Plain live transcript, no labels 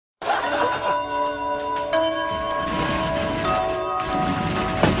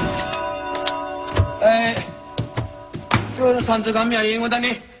この三図紙は英語だ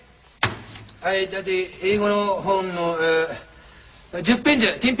ね。はい、だって英語の本の、10ページ、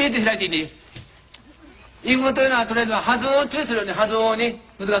10ページ開いていい？英語というのはとりあえず発音を注意するよね。発音をね、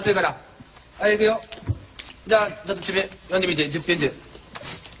難しいから。はい、いくよ。じゃあちょっと読んでみて。10ページ。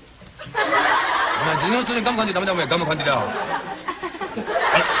お前授業中にガム噛んでダメだ。お前ガム噛んでた。は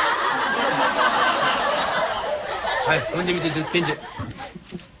い、読んでみて。10ページ。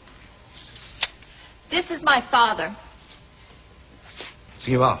This is my father.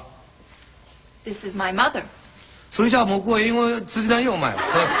 次は This is my mother. それじゃあ僕は英語通じないよお前。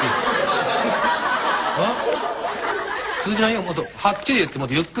通じないよ。もっとはっきり言って、もっ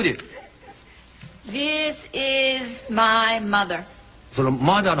とゆっくり。This is my mother. その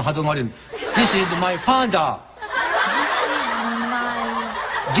マザーの発音が悪い。This is my father.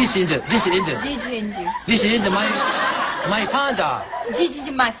 This is This is my father. This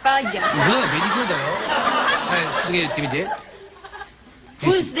is my father. Good, very good だよ。はい、次言ってみて。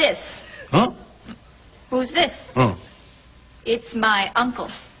Who's this? Who's this? It's my uncle.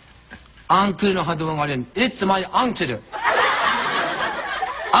 アンクルの発音が悪い。It's my uncle.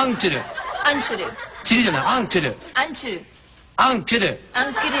 アンチル。Uncle. チリじゃない。アンチル。Uncle. アンクル。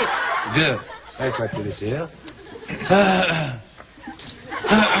Uncle. Good. はい、座ってですよ。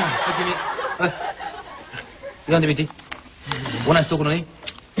読んでみて。同じところに。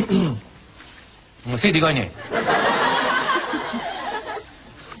もう背でかいね。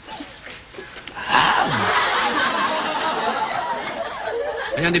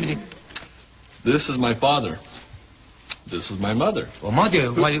読んでみて。This is my father. This is my mother. お待て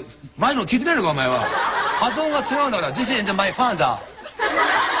よ、お前、前の聞いてないのか、お前は。発音が違うんだから。This is my father.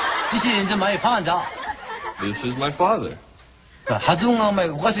 This is my father. This is my father. 発音がお前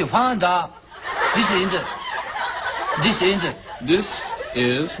おかしいよ。father. This is This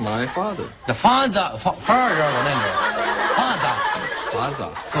is my father. the father. father がねえんだよ。father. Father.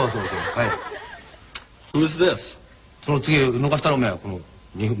 そうそうそう。はい。Who's this? その次抜かしたらお前この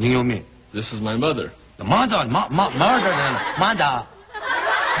2行目。This is my mother. mother じゃないの。mother.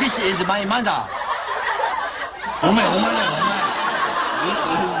 This is my mother. お前だよお前。This is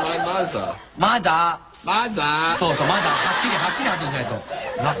my mother. mother. Mother. そうそう、まだはっきり発音しないと。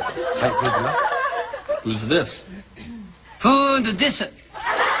な、はい、Who's this? Who's this?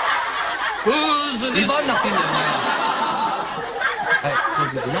 Who's 威 this? 張んなくていいんだよ、お前は。はい、そう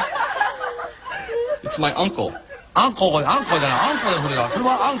するとね。It's my uncle. あんこじゃない、あんこだ、それが。それ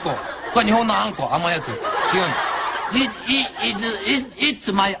はあんこ。これ日本のあんこ、甘いやつ。違うの。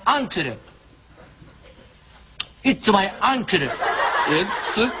It's my uncle. It's my uncle.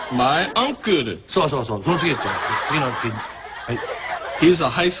 It's my uncle. そうそうそう、その次言っちゃう。次のページ。はい。 He's a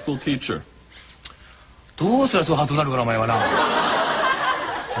high school teacher. どうすりゃそう発音になるから、お前はな。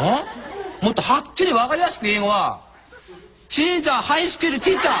もっとはっきり分かりやすく英語は。He's a high school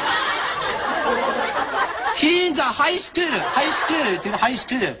teacher. He's a high school. High school っていうのハイス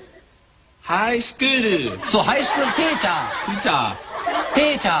クール。High school. そう、ハイスクールテーチャー。 Teacher.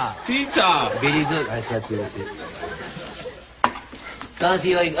 テーチャー。 Teacher. ベリーグッド。はい、座ってください。男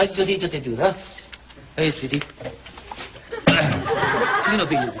性は、女性ちょっとやってください。はい、出て。次の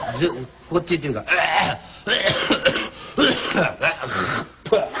ページ、こっちっていうか。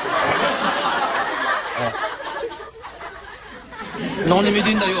何で見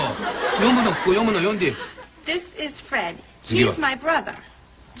てんだよ。読むの読んで。This is Fred. 次は He's my brother.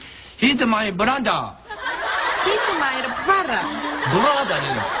 He's my brother. He's my brother. ブラザーね。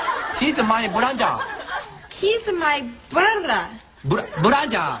He's my brother. He's my brother. ブラ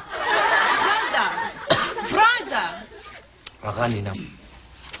ザー。 Brother. わかんねえな。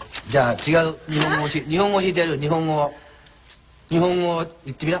じゃあ違う日本語教えてやる。日本語を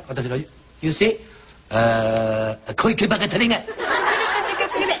言ってみな。私のYou say 小池バカタレが。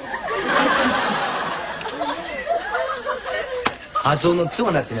発音の基礎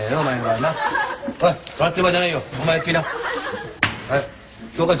がなってないよお前はな。おい変わってる場合じゃないよ。お前やってみな。はい。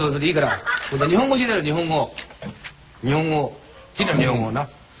教科書それいいから。今度は日本語教えてやる。日本語。きれいな日本語な。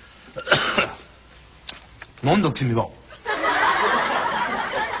なんだ君は。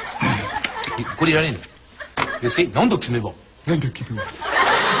これいらねえの。You say なんだ君は。なんだ君は。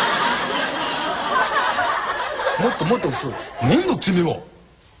もっとそう。なんだ君は。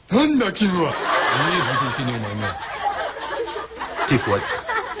なんだ君は。いい発音してねえお前ね。手こうやって。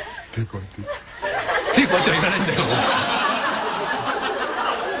手こうやってはいらないんだよ。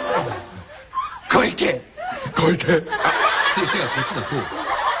小池。手がこっちだと。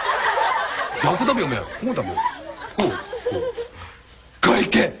逆だべお前。こうだべ。こう。小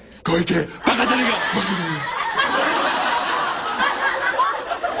池。バカタレが。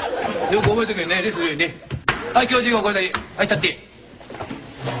よく覚えとけよね。レスリーね。はい、教授語これだけ。はい、立って。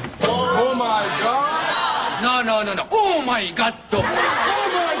Oh my God! No, no, no, no. Oh my God! Oh my God!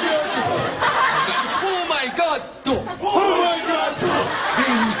 Oh my God!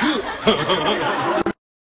 Very good.